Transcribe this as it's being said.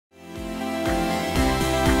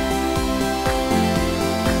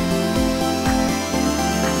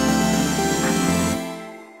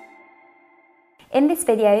In this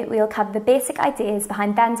video, we will cover the basic ideas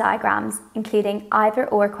behind Venn diagrams, including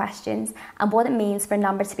either/or questions and what it means for a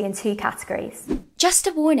number to be in two categories. Just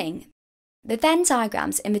a warning, the Venn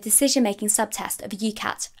diagrams in the decision-making subtest of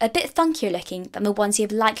UCAT are a bit funkier looking than the ones you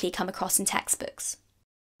have likely come across in textbooks.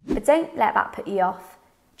 But don't let that put you off.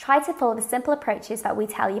 Try to follow the simple approaches that we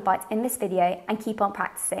tell you about in this video and keep on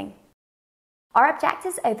practicing. Our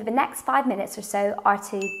objectives over the next 5 minutes or so are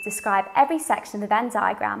to describe every section of the Venn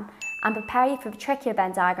diagram and prepare you for the trickier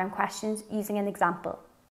Venn diagram questions using an example.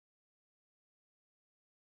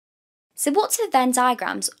 So what do the Venn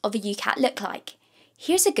diagrams of a UCAT look like?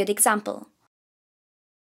 Here's a good example.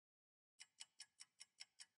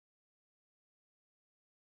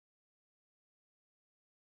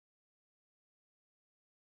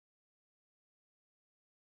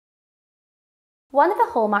 One of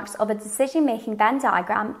the hallmarks of a decision-making Venn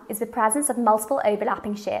diagram is the presence of multiple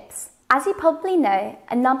overlapping shapes. As you probably know,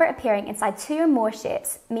 a number appearing inside two or more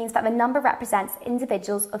shapes means that the number represents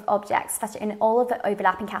individuals of objects that are in all of the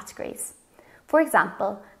overlapping categories. For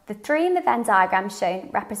example, the 3 in the Venn diagram shown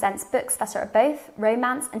represents books that are both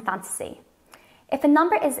romance and fantasy. If a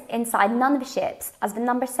number is inside none of the shapes, as the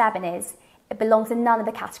number 7 is, it belongs in none of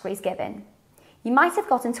the categories given. You might have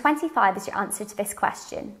gotten 25 as your answer to this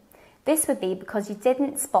question. This would be because you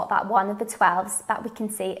didn't spot that one of the 12s that we can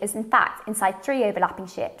see is in fact inside 3 overlapping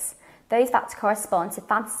shapes, those that correspond to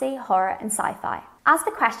fantasy, horror and sci-fi. As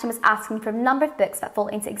the question was asking for a number of books that fall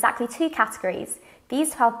into exactly 2 categories, these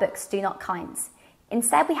 12 books do not count.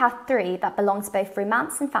 Instead we have 3 that belong to both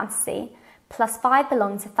romance and fantasy, plus 5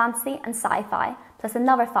 belonging to fantasy and sci-fi, plus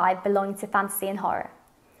another 5 belonging to fantasy and horror.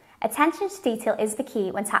 Attention to detail is the key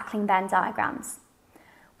when tackling Venn diagrams.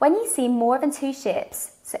 When you see more than 2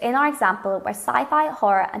 shapes, so in our example where sci-fi,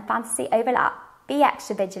 horror and fantasy overlap, be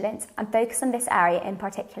extra vigilant and focus on this area in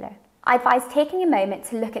particular. I advise taking a moment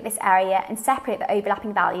to look at this area and separate the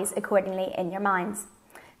overlapping values accordingly in your minds.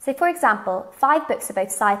 So for example, 5 books are both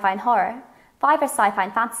sci-fi and horror, 5 are sci-fi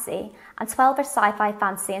and fantasy, and 12 are sci-fi,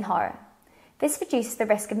 fantasy and horror. This reduces the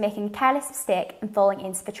risk of making a careless mistake and falling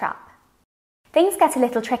into the trap. Things get a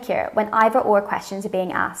little trickier when either/or questions are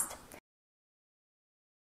being asked.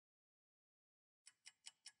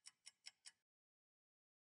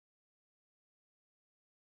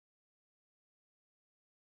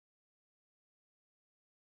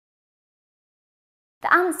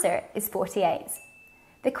 The answer is 48.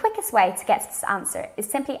 The quickest way to get to this answer is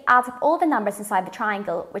simply add up all the numbers inside the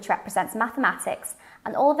triangle, which represents mathematics,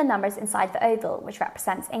 and all the numbers inside the oval, which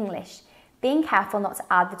represents English, being careful not to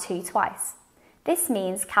add the 2 twice. This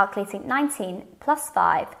means calculating 19 plus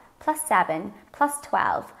 5 plus 7 plus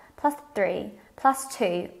 12 plus 3 plus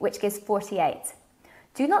 2, which gives 48.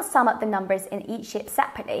 Do not sum up the numbers in each shape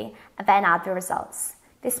separately and then add the results.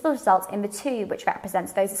 This will result in the 2, which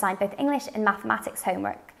represents those assigned both English and mathematics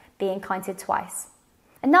homework, being counted twice.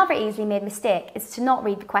 Another easily made mistake is to not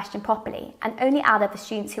read the question properly and only add up the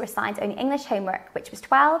students who were assigned only English homework, which was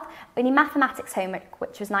 12, only mathematics homework,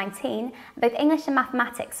 which was 19, and both English and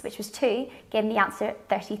mathematics, which was 2, giving the answer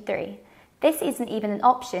 33. This isn't even an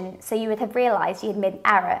option, so you would have realised you had made an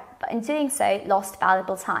error, but in doing so, lost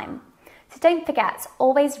valuable time. So don't forget,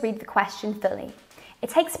 always read the question fully. It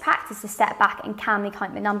takes practice to step back and calmly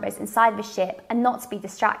count the numbers inside of a shape and not to be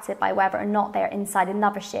distracted by whether or not they are inside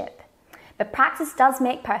another shape. But practice does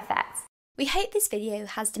make perfect. We hope this video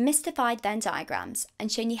has demystified Venn diagrams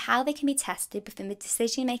and shown you how they can be tested within the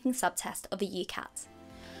decision-making subtest of a UCAT.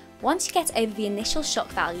 Once you get over the initial shock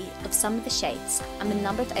value of some of the shapes and the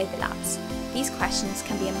number of overlaps, these questions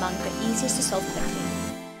can be among the easiest to solve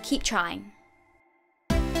quickly. Keep trying.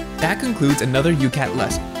 That concludes another UCAT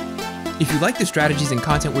lesson. If you like the strategies and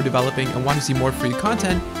content we're developing and want to see more free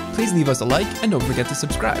content, please leave us a like and don't forget to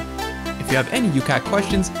subscribe. If you have any UCAT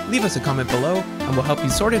questions, leave us a comment below and we'll help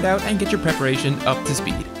you sort it out and get your preparation up to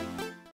speed.